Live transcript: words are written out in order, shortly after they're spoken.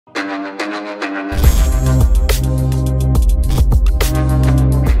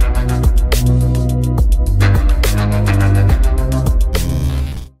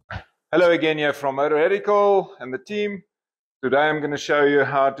Hello again here from Motor Radical and the team. Today I'm going to show you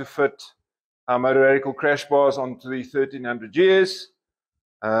how to fit our Motor Radical crash bars onto the 1300GS.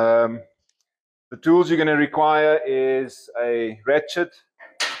 The tools you're going to require is a ratchet,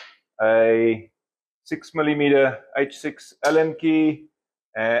 a 6mm H6 Allen key,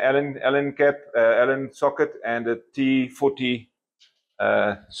 Allen cap, Allen socket, and a T40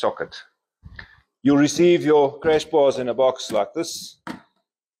 socket. You'll receive your crash bars in a box like this.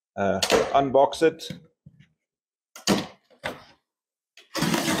 Unbox it.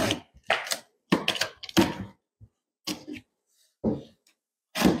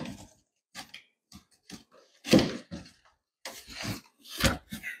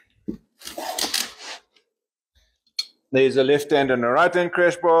 There's a left hand and a right hand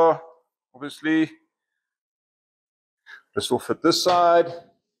crash bar, obviously. This will fit this side.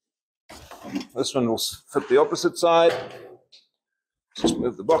 This one will fit the opposite side. Just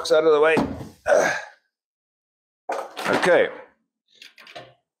move the box out of the way. Okay.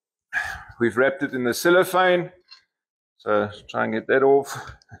 We've wrapped it in the cellophane. So try and get that off.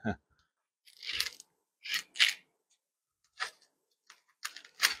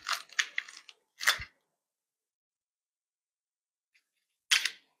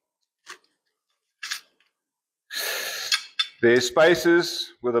 There's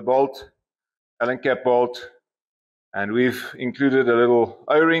spaces with a bolt, Allen cap bolt, and we've included a little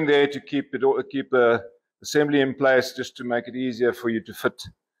O-ring there to keep the assembly in place, just to make it easier for you to fit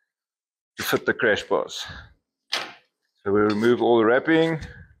the crash bars. So we remove all the wrapping.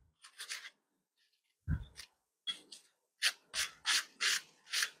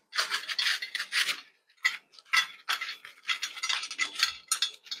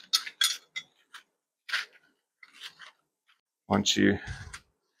 Once you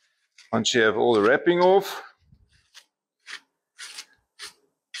have all the wrapping off,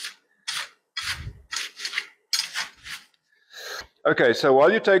 okay, so while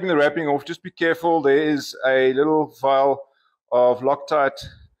you're taking the wrapping off, just be careful. There is a little vial of Loctite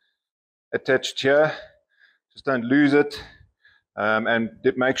attached here. Just don't lose it, and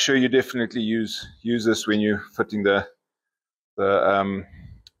make sure you definitely use this when you're fitting the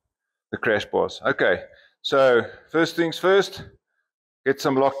crash bars. Okay. So first things first, get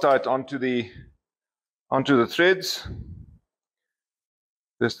some Loctite onto the threads.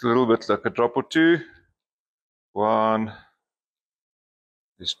 Just a little bit, like a drop or two. One,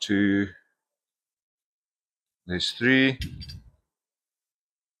 there's two, there's three.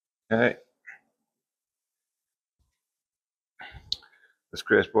 Okay. This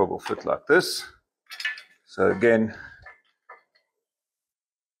crash bar will fit like this. So again,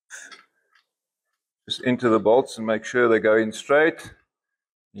 just into the bolts and make sure they go in straight.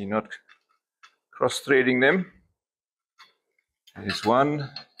 You're not cross-threading them. There's one.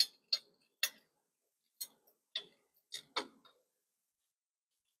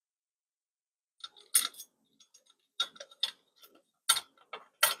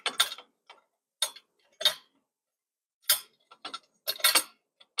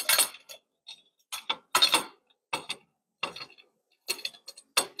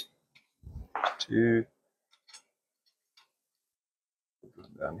 Two.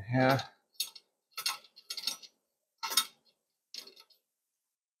 Down here.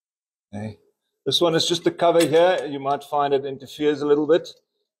 Okay. This one is just the cover here. You might find it interferes a little bit.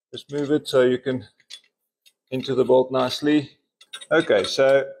 Just move it so you can into the bolt nicely. Okay,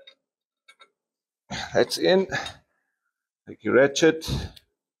 so that's in. Take your ratchet.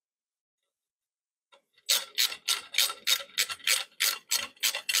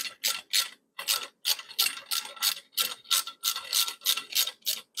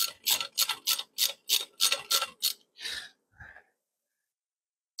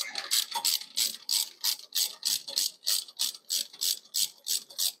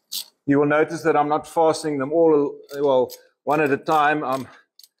 You will notice that I'm not fastening them all, well, one at a time. I'm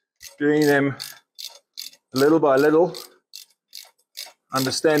doing them little by little,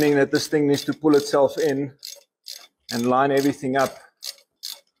 understanding that this thing needs to pull itself in and line everything up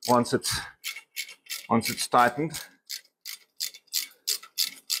once it's tightened.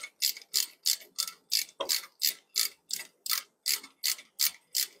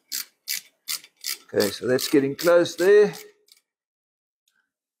 Okay, so that's getting close there.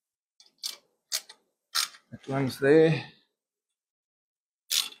 That one's there.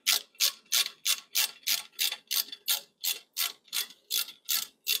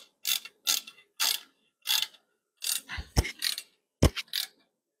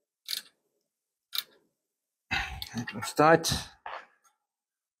 That one's tight.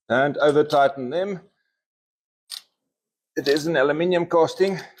 Don't over tighten them. It is an aluminium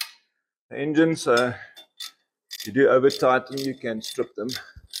casting, the engine, so if you do over tighten, you can strip them.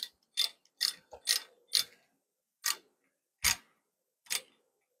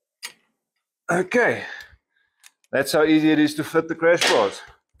 Okay, that's how easy it is to fit the crash bars.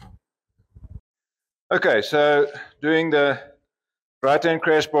 Okay, so doing the right-hand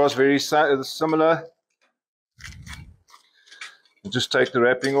crash bars very similar. Just take the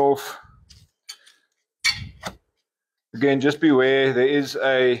wrapping off. Again, just beware, there is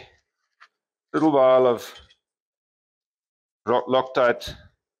a little vial of Loctite.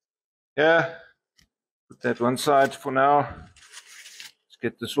 Yeah, put that one side for now. Let's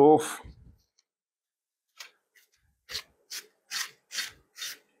get this off.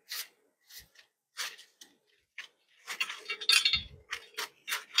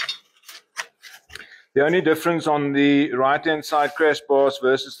 The only difference on the right-hand side crash bars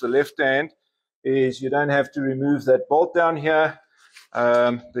versus the left-hand is you don't have to remove that bolt down here.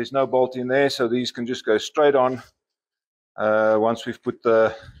 There's no bolt in there, so these can just go straight on once we've put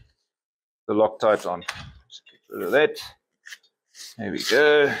the Loctite on. Let's get rid of that. There we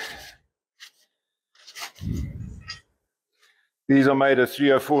go. These are made of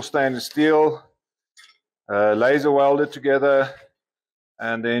 304 stainless steel, laser welded together,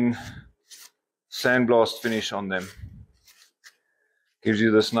 and then sandblast finish on them. Gives you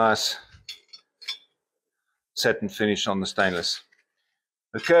this nice satin finish on the stainless.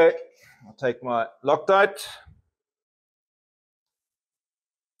 Okay, I'll take my Loctite.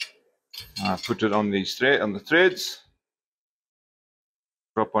 I'll put it on these on the threads.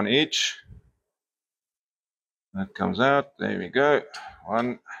 Drop on each. That comes out. There we go.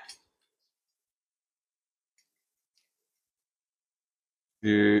 1,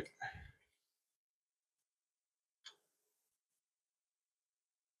 2,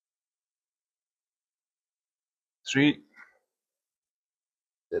 3.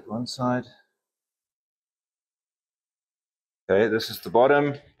 That one side. Okay, this is the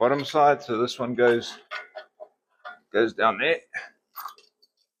bottom side, so this one goes down there.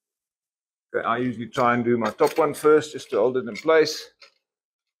 Okay, I usually try and do my top one first just to hold it in place.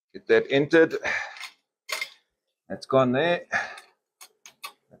 Get that entered. That's gone there.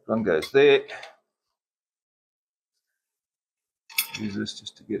 That one goes there. Use this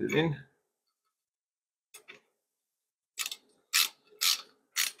just to get it in.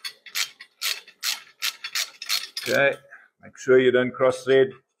 Okay, make sure you don't cross thread.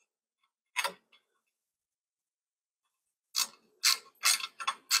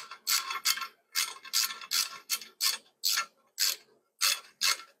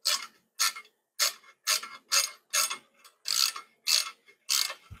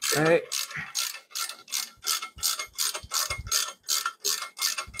 Okay.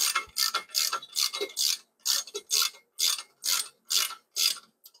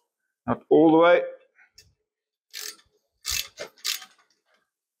 Not all the way.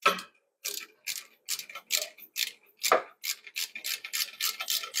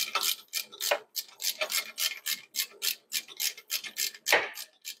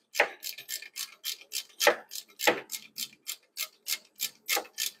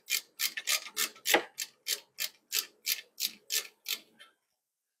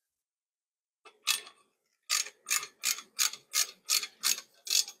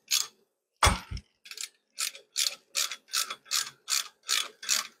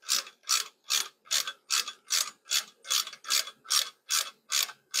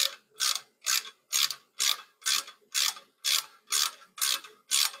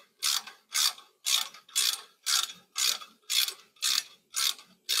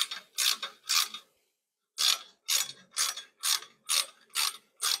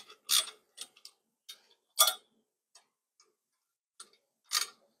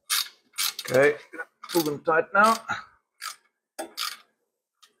 Okay, pull them tight now.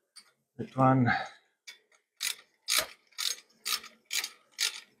 That one.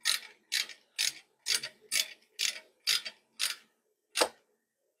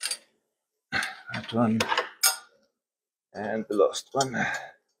 That one. And the last one.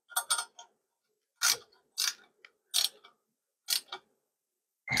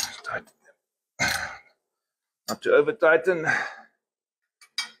 Tighten them. Not to over tighten.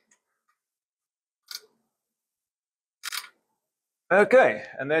 Okay,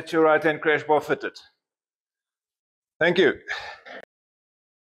 and that's your right-hand crash bar fitted. Thank you.